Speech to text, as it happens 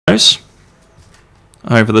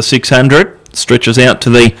over the 600. Stretches out to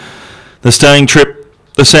the staying trip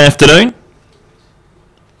this afternoon.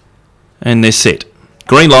 And they're set.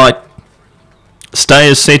 Green light.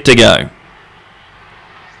 Stayers set to go.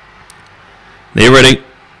 They're ready.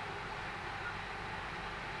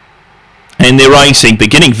 And they're racing,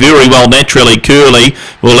 beginning very well. Naturally Curly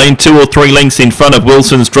will land 2 or 3 lengths in front of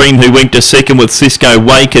Wilson's Dream, who went to second with Cisco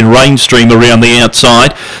Wake and Rainstream around the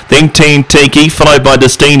outside. Then Tantiki, followed by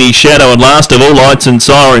Destiny Shadow, and last of all, Lights and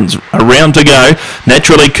Sirens. A round to go.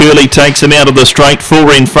 Naturally Curly takes them out of the straight,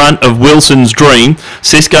 4 in front of Wilson's Dream.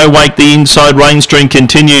 Cisco Wake, the inside. Rainstream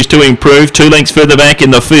continues to improve. 2 lengths further back in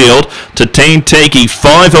the field to Tantiki.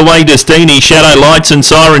 5 away, Destiny Shadow. Lights and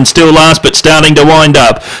Sirens still last, but starting to wind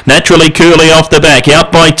up. Naturally Curly off the back, out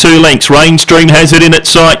by 2 lengths. Rainstream has it in its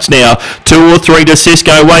sights now. 2 or 3 to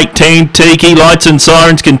Cisco Wake. Tantiki, Lights and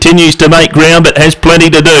Sirens continues to make ground, but has plenty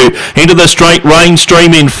to do. Into the straight,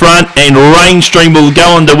 Rainstream in front, and Rainstream will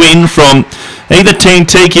go on to win from either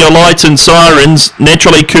Tantiki or Lights and Sirens.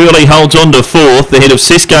 Naturally Curly holds on to 4th, the head of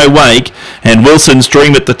Cisco Wake, and Wilson's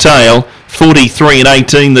Dream at the tail. 43 and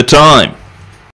 18 the time.